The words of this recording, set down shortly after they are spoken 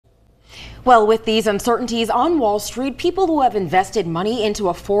Well, with these uncertainties on Wall Street, people who have invested money into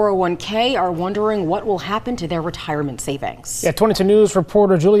a 401k are wondering what will happen to their retirement savings. Yeah, 22 News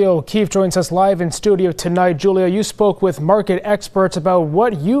reporter Julia O'Keefe joins us live in studio tonight. Julia, you spoke with market experts about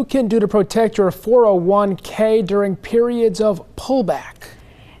what you can do to protect your 401k during periods of pullback.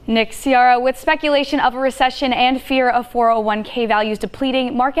 Nick, Ciara, with speculation of a recession and fear of 401k values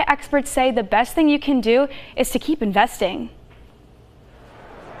depleting, market experts say the best thing you can do is to keep investing.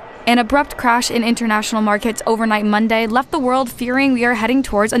 An abrupt crash in international markets overnight Monday left the world fearing we are heading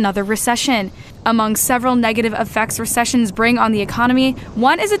towards another recession. Among several negative effects recessions bring on the economy,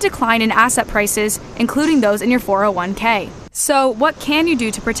 one is a decline in asset prices, including those in your 401k. So, what can you do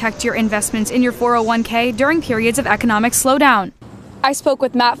to protect your investments in your 401k during periods of economic slowdown? I spoke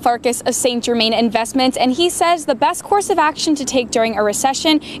with Matt Farkas of St. Germain Investments, and he says the best course of action to take during a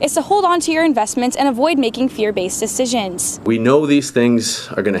recession is to hold on to your investments and avoid making fear-based decisions. We know these things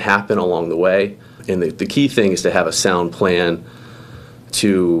are going to happen along the way, and the key thing is to have a sound plan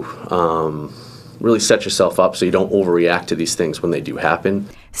to really set yourself up so you don't overreact to these things when they do happen.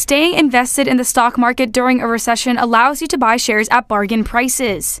 Staying invested in the stock market during a recession allows you to buy shares at bargain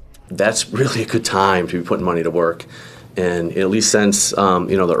prices. That's really a good time to be putting money to work. And at least since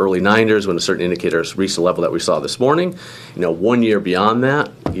the early 90s, when a certain indicators reached the level that we saw this morning, 1 year beyond that,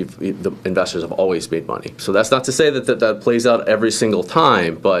 the investors have always made money. So that's not to say that plays out every single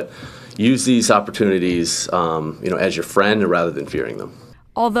time, but use these opportunities as your friend rather than fearing them.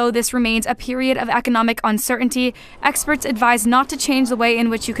 Although this remains a period of economic uncertainty, experts advise not to change the way in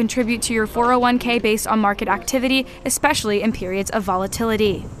which you contribute to your 401k based on market activity, especially in periods of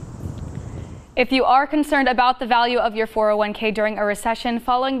volatility. If you are concerned about the value of your 401k during a recession,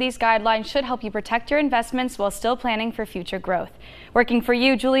 following these guidelines should help you protect your investments while still planning for future growth. Working for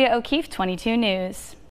you, Julia O'Keefe, 22 News.